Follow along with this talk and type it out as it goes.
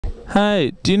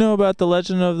Hi, do you know about the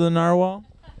legend of the Narwhal?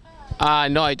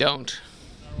 No, I don't.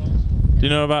 Do you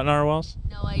know about narwhals?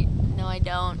 No, I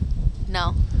don't.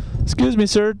 No. Excuse me,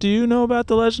 sir, do you know about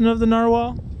the legend of the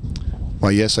Narwhal?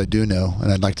 Why, yes, I do know,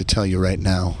 and I'd like to tell you right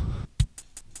now.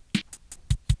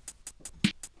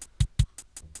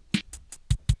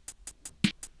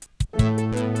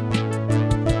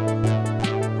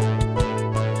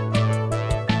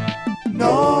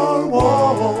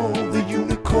 Narwhal, the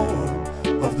unicorn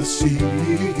of the sea.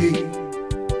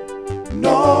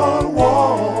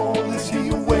 Narwhal, is he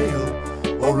a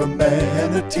whale or a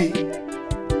manatee?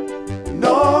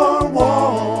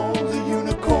 Narwhal, the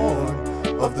unicorn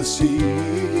of the sea.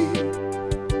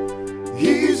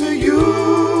 He's a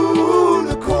unicorn,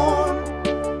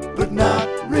 but not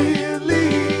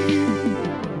really.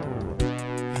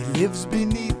 He lives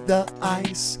beneath the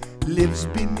ice, lives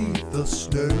beneath the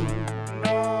snow.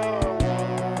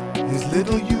 His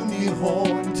little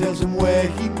unicorn tells him where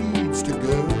he needs to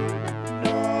go.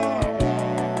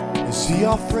 Is he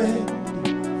our friend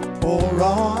or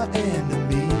our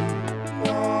enemy?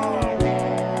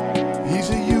 He's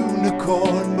a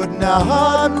unicorn, but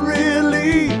not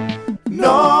really.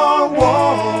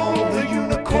 Narwhal, the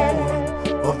unicorn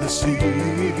of the sea.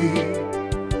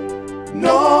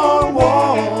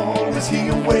 Narwhal, is he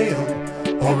a whale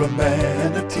or a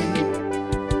manatee?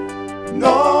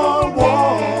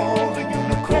 Narwhal, the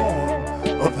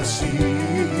unicorn of the sea.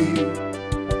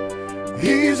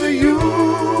 He's a unicorn,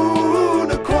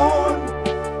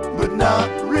 but not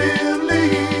really.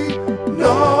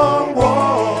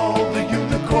 Narwhal, the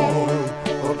unicorn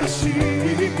of the sea.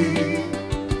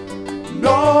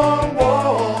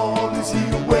 Narwhal, is he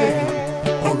a whale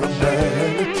or a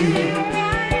manatee?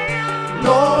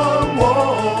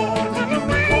 Narwhal, the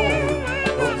unicorn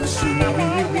of the sea.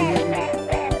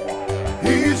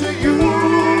 He's a unicorn,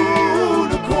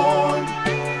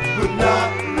 but not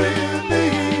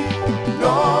really.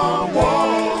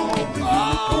 Narwhal, the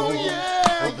unicorn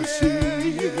of the sea.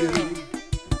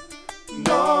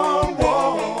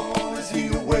 Narwhal, is he a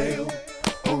whale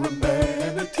or a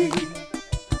manatee?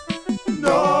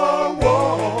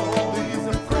 Narwhal, he's a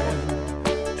friend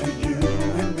to you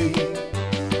and me.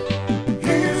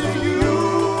 He's a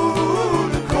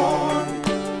unicorn,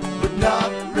 but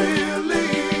not really.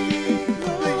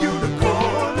 The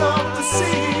unicorn of the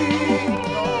sea.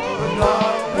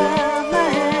 Not really.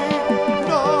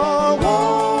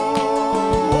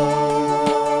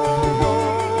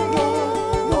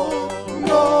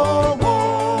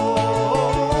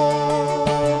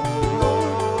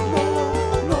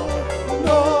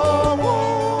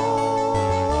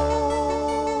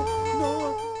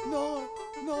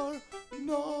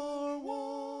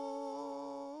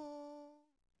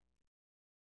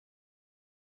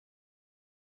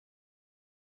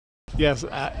 Yes,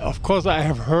 of course I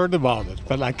have heard about it,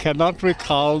 but I cannot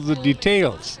recall the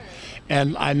details.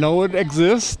 And I know it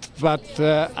exists, but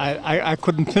I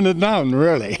couldn't pin it down,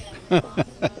 really.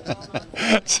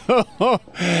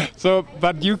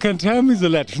 But you can tell me the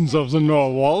legends of the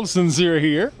Narwhal since you're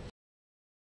here.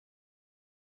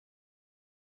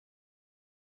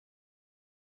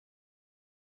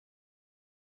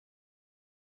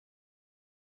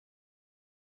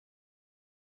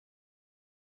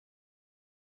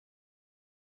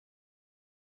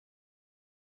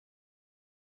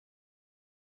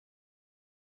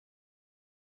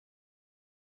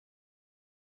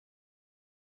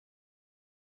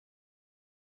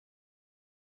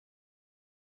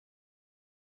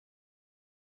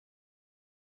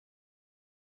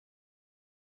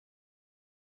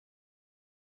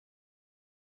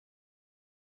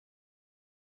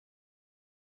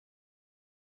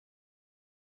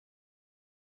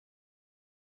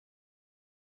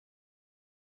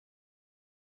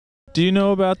 Do you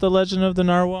know about the legend of the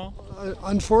Narwhal?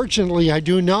 Unfortunately, I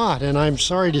do not, and I'm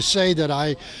sorry to say that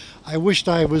I wished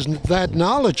I was that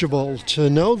knowledgeable to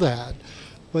know that.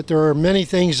 But there are many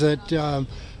things that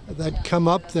that come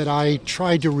up that I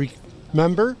try to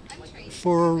remember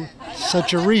for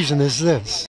such a reason as this.